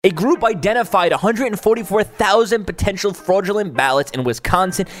A group identified 144,000 potential fraudulent ballots in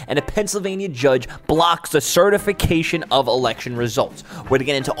Wisconsin, and a Pennsylvania judge blocks the certification of election results. We're going to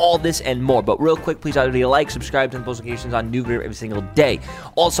get into all this and more, but real quick, please already like, subscribe to the post notifications on New Grid every single day.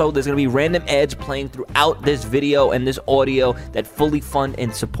 Also, there's going to be random ads playing throughout this video and this audio that fully fund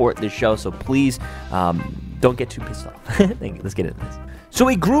and support this show, so please don't get too pissed off. Let's get into this. So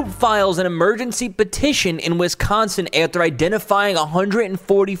a group files an emergency petition in Wisconsin after identifying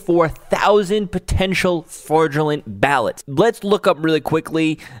 144,000 potential fraudulent ballots. Let's look up really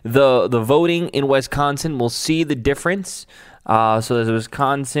quickly the voting in Wisconsin. We'll see the difference. So there's a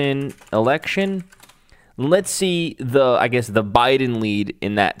Wisconsin election. Let's see the Biden lead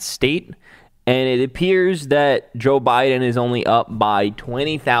in that state. And it appears that Joe Biden is only up by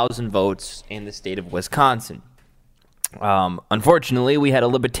 20,000 votes in the state of Wisconsin. Unfortunately, we had a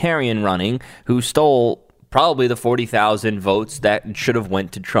libertarian running who stole probably the 40,000 votes that should have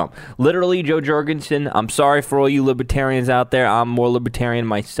went to Trump. Literally, Joe Jorgensen, I'm sorry for all you libertarians out there. I'm more libertarian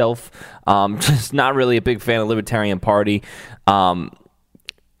myself. Just not really a big fan of the Libertarian Party.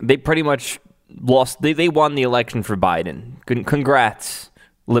 They pretty much lost. They won the election for Biden. Congrats,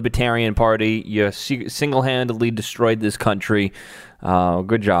 Libertarian Party. You single-handedly destroyed this country.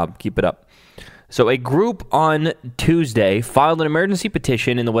 Good job. Keep it up. So a group on Tuesday filed an emergency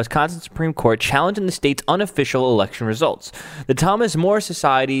petition in the Wisconsin Supreme Court challenging the state's unofficial election results. The Thomas More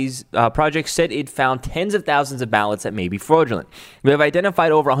Society's project said it found tens of thousands of ballots that may be fraudulent. We have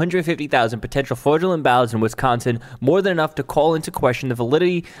identified over 150,000 potential fraudulent ballots in Wisconsin, more than enough to call into question the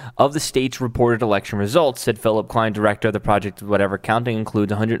validity of the state's reported election results, said Philip Klein, director of the project. Whatever counting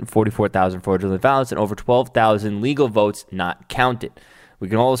includes 144,000 fraudulent ballots and over 12,000 legal votes not counted. We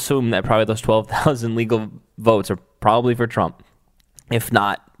can all assume that probably those 12,000 legal votes are probably for Trump, if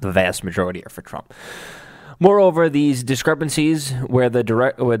not the vast majority are for Trump. Moreover, these discrepancies where the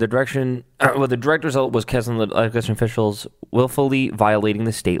direct result was cast on the election officials willfully violating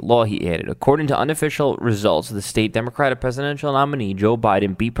the state law, he added. According to unofficial results, the state Democratic presidential nominee Joe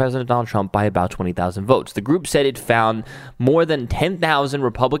Biden beat President Donald Trump by about 20,000 votes. The group said it found more than 10,000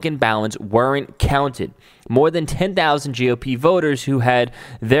 Republican ballots weren't counted. More than 10,000 GOP voters who had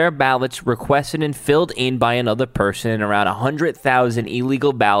their ballots requested and filled in by another person, and around 100,000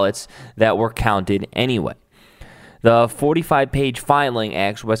 illegal ballots that were counted anyway. The 45-page filing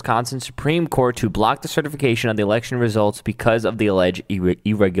asks Wisconsin Supreme Court to block the certification of the election results because of the alleged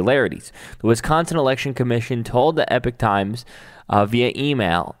irregularities. The Wisconsin Election Commission told the Epoch Times via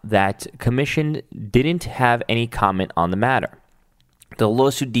email that commission didn't have any comment on the matter. The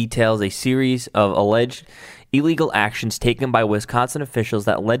lawsuit details a series of alleged illegal actions taken by Wisconsin officials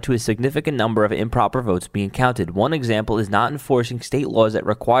that led to a significant number of improper votes being counted. One example is not enforcing state laws that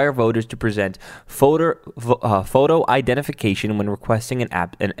require voters to present photo identification when requesting an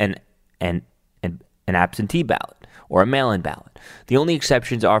absentee ballot or a mail-in ballot. The only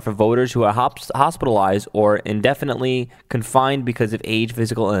exceptions are for voters who are hospitalized or indefinitely confined because of age,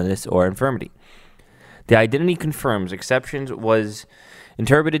 physical illness, or infirmity. The identity confirms exceptions was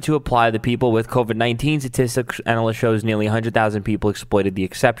interpreted to apply to people with COVID-19. Statistics analyst shows nearly 100,000 people exploited the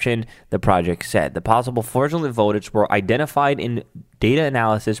exception, the project said. The possible fraudulent voters were identified in data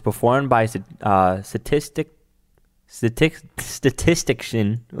analysis performed by statistician,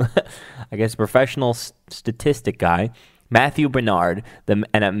 I guess professional statistic guy, Matthew Bernard,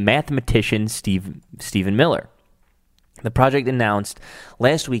 and a mathematician, Stephen Miller. The project announced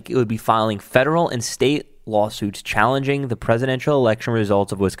last week it would be filing federal and state lawsuits challenging the presidential election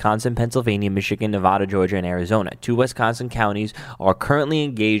results of Wisconsin, Pennsylvania, Michigan, Nevada, Georgia, and Arizona. 2 Wisconsin counties are currently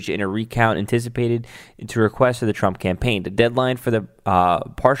engaged in a recount anticipated to request of the Trump campaign. The deadline for the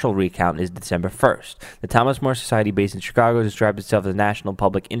partial recount is December 1st. The Thomas More Society, based in Chicago, describes itself as a national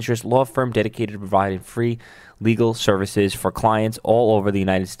public interest law firm dedicated to providing free legal services for clients all over the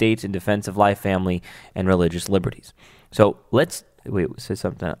United States in defense of life, family, and religious liberties. So let's say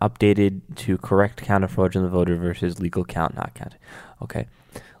something updated to correct count of fraudulent voter versus legal count not counted. Okay,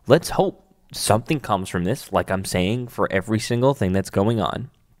 let's hope something comes from this. Like I'm saying, for every single thing that's going on,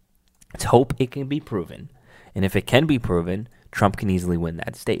 let's hope it can be proven. And if it can be proven, Trump can easily win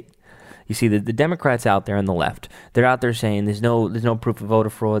that state. You see, the Democrats out there on the left, they're out there saying there's no proof of voter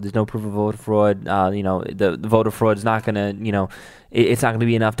fraud. There's no proof of voter fraud. The voter fraud is not going to, it's not going to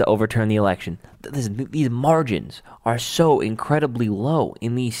be enough to overturn the election. These margins are so incredibly low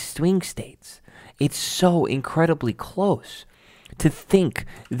in these swing states. It's so incredibly close to think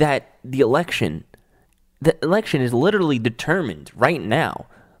that the election is literally determined right now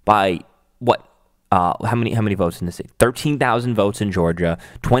by what? How many votes in the state? 13,000 votes in Georgia,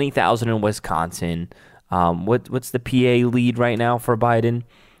 20,000 in Wisconsin. What's the PA lead right now for Biden?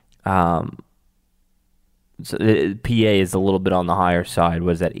 So PA is a little bit on the higher side.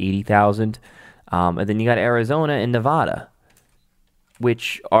 Was that 80,000? And then you got Arizona and Nevada,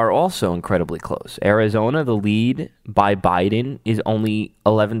 which are also incredibly close. Arizona, the lead by Biden is only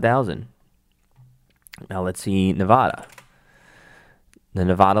 11,000. Now let's see Nevada. The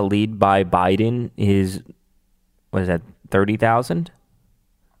Nevada lead by Biden is, what is that, 30,000?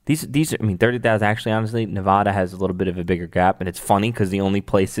 These, I mean, 30,000, actually, honestly, Nevada has a little bit of a bigger gap, and it's funny because the only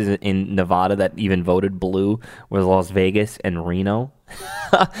places in Nevada that even voted blue was Las Vegas and Reno.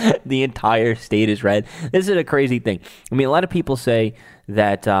 The entire state is red. This is a crazy thing. I mean, a lot of people say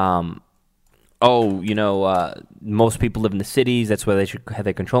that, most people live in the cities, that's where they should have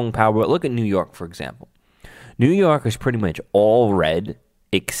their controlling power, but look at New York, for example. New York is pretty much all red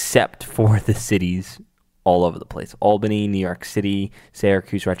except for the cities all over the place. Albany, New York City,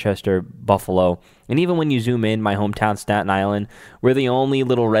 Syracuse, Rochester, Buffalo. And even when you zoom in, my hometown, Staten Island, we're the only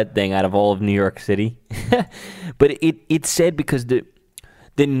little red thing out of all of New York City. But it's said because the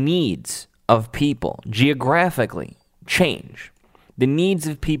needs of people geographically change. The needs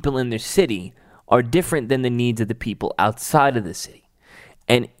of people in their city are different than the needs of the people outside of the city.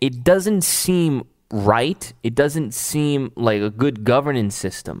 And it doesn't seem right. It doesn't seem like a good governance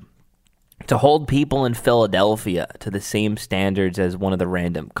system to hold people in Philadelphia to the same standards as one of the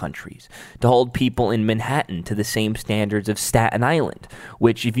random countries, to hold people in Manhattan to the same standards of Staten Island,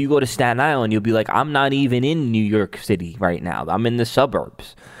 which if you go to Staten Island, you'll be like, I'm not even in New York City right now. I'm in the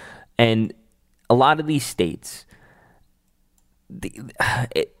suburbs. And a lot of these states,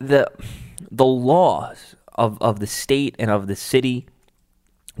 the laws of the state and of the city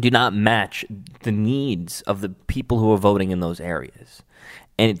do not match the needs of the people who are voting in those areas.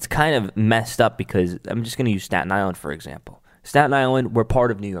 And it's kind of messed up because I'm just going to use Staten Island, for example. Staten Island, we're part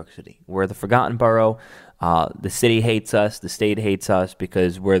of New York City. We're the forgotten borough. The city hates us. The state hates us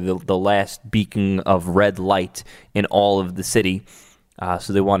because we're the last beacon of red light in all of the city.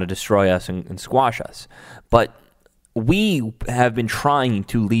 So they want to destroy us and squash us. But we have been trying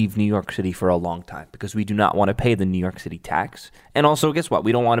to leave New York City for a long time because we do not want to pay the New York City tax. And also, guess what?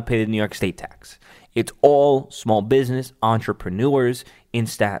 We don't want to pay the New York State tax. It's all small business entrepreneurs in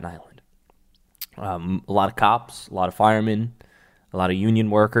Staten Island. A lot of cops, a lot of firemen, a lot of union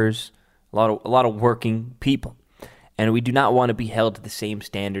workers, a lot of working people. And we do not want to be held to the same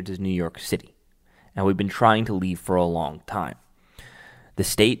standards as New York City. And we've been trying to leave for a long time. The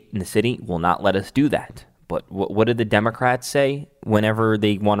state and the city will not let us do that. But what did the Democrats say whenever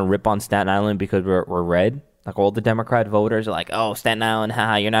they want to rip on Staten Island because we're red? Like all the Democrat voters are like, oh, Staten Island,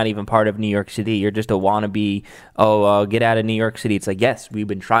 haha, you're not even part of New York City. You're just a wannabe. Get out of New York City. It's like, yes, we've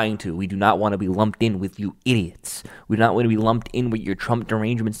been trying to. We do not want to be lumped in with you idiots. We do not want to be lumped in with your Trump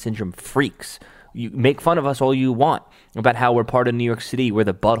derangement syndrome freaks. You make fun of us all you want about how we're part of New York City. We're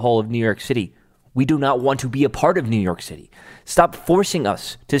the butthole of New York City. We do not want to be a part of New York City. Stop forcing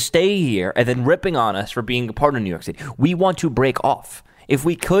us to stay here and then ripping on us for being a part of New York City. We want to break off. If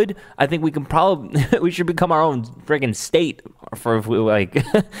we could, I think we can probably, we should become our own friggin' state for if we like.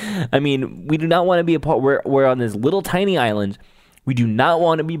 I mean, we do not want to be a part, we're on this little tiny island. We do not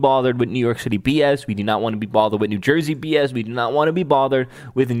want to be bothered with New York City BS. We do not want to be bothered with New Jersey BS. We do not want to be bothered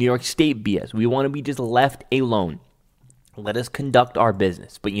with the New York State BS. We want to be just left alone. Let us conduct our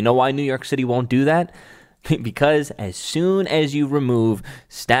business. But you know why New York City won't do that? Because as soon as you remove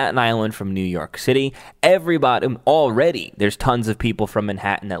Staten Island from New York City, already there's tons of people from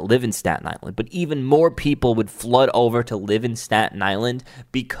Manhattan that live in Staten Island, but even more people would flood over to live in Staten Island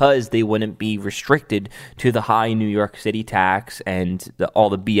because they wouldn't be restricted to the high New York City tax and all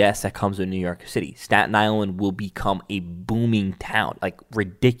the BS that comes with New York City. Staten Island will become a booming town, like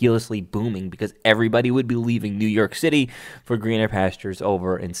ridiculously booming, because everybody would be leaving New York City for greener pastures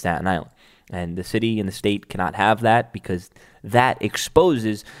over in Staten Island. And the city and the state cannot have that because that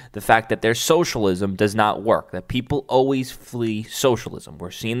exposes the fact that their socialism does not work, that people always flee socialism.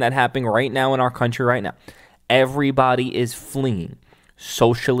 We're seeing that happening right now in our country right now. Everybody is fleeing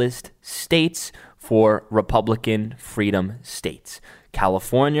socialist states for Republican freedom states.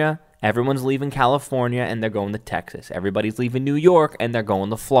 California, everyone's leaving California and they're going to Texas. Everybody's leaving New York and they're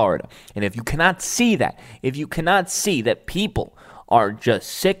going to Florida. And if you cannot see that, people are just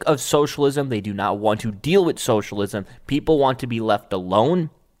sick of socialism. They do not want to deal with socialism. People want to be left alone.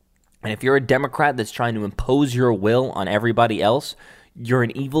 And if you're a Democrat that's trying to impose your will on everybody else, you're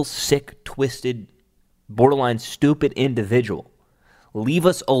an evil, sick, twisted, borderline stupid individual. Leave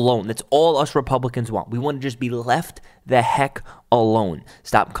us alone. That's all us Republicans want. We want to just be left the heck alone.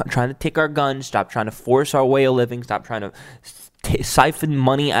 Stop trying to take our guns. Stop trying to force our way of living. Stop trying to siphon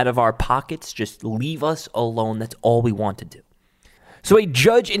money out of our pockets. Just leave us alone. That's all we want to do. So a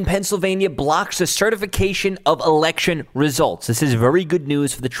judge in Pennsylvania blocks the certification of election results. This is very good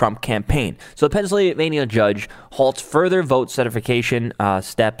news for the Trump campaign. So the Pennsylvania judge halts further vote certification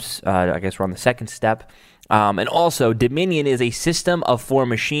steps. I guess we're on the second step. And also, Dominion is a system of 4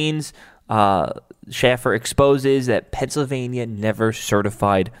 machines. Schaffer exposes that Pennsylvania never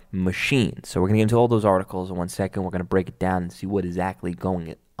certified machines. So we're going to get into all those articles in 1 second. We're going to break it down and see what is exactly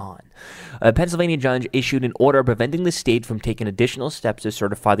going on. A Pennsylvania judge issued an order preventing the state from taking additional steps to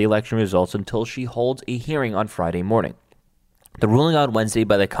certify the election results until she holds a hearing on Friday morning. The ruling on Wednesday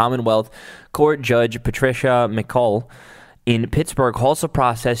by the Commonwealth Court Judge Patricia McCall in Pittsburgh halts the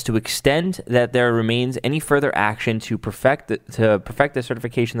process to extend that there remains any further action to perfect the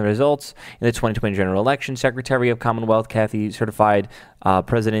certification of the results in the 2020 general election. Secretary of Commonwealth Kathy certified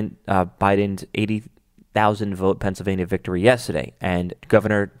President Biden's 80,000 vote Pennsylvania victory yesterday, and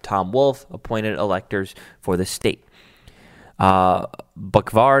Governor Tom Wolf appointed electors for the state.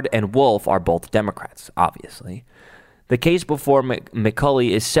 Buckvard and Wolf are both Democrats, obviously. The case before McCulley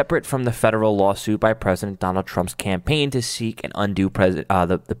is separate from the federal lawsuit by President Donald Trump's campaign to seek and undo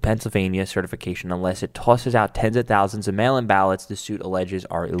the Pennsylvania certification unless it tosses out tens of thousands of mail-in ballots the suit alleges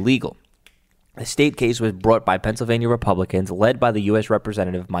are illegal. The state case was brought by Pennsylvania Republicans led by the U.S.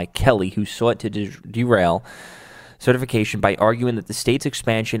 Representative Mike Kelly, who sought to derail certification by arguing that the state's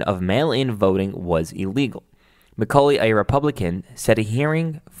expansion of mail-in voting was illegal. McCulley, a Republican, set a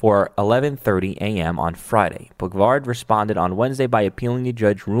hearing for 11:30 a.m. on Friday. Buckvard responded on Wednesday by appealing the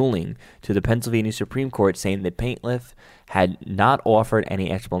judge's ruling to the Pennsylvania Supreme Court, saying that plaintiff had not offered any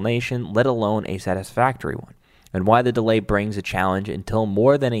explanation, let alone a satisfactory one, and why the delay brings a challenge until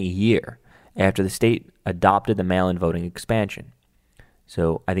more than a year after the state adopted the mail-in voting expansion.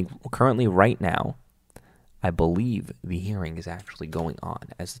 So I think currently right now, I believe the hearing is actually going on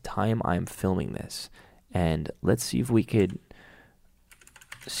as the time I'm filming this. And let's see if we could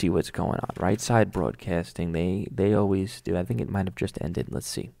see what's going on. Right Side Broadcasting, they always do. I think it might have just ended. Let's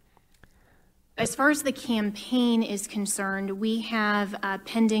see. As far as the campaign is concerned, we have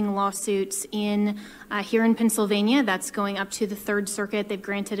pending lawsuits here in Pennsylvania. That's going up to the Third Circuit. They've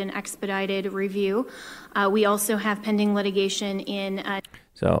granted an expedited review. We also have pending litigation in...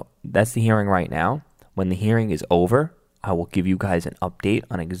 So that's the hearing right now. When the hearing is over, I will give you guys an update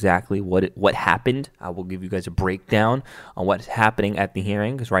on exactly what happened. I will give you guys a breakdown on what's happening at the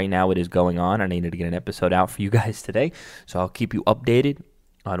hearing, because right now it is going on. I needed to get an episode out for you guys today, so I'll keep you updated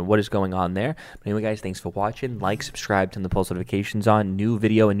on what is going on there. But anyway, guys, thanks for watching. Like, subscribe, turn the post notifications on. New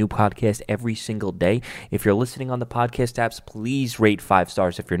video and new podcast every single day. If you're listening on the podcast apps, please rate 5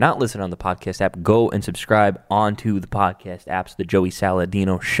 stars. If you're not listening on the podcast app, go and subscribe onto the podcast apps, The Joey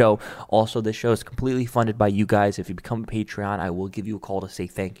Saladino Show. Also, this show is completely funded by you guys. If you become a Patreon, I will give you a call to say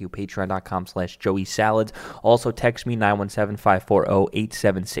thank you. Patreon.com/Joey Salads. Also, text me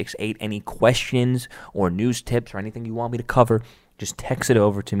 917-540-8768. Any questions or news tips or anything you want me to cover, just text it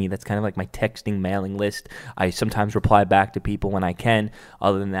over to me. That's kind of like my texting mailing list. I sometimes reply back to people when I can.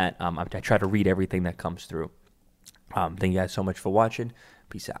 Other than that, I try to read everything that comes through. Thank you guys so much for watching.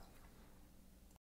 Peace out.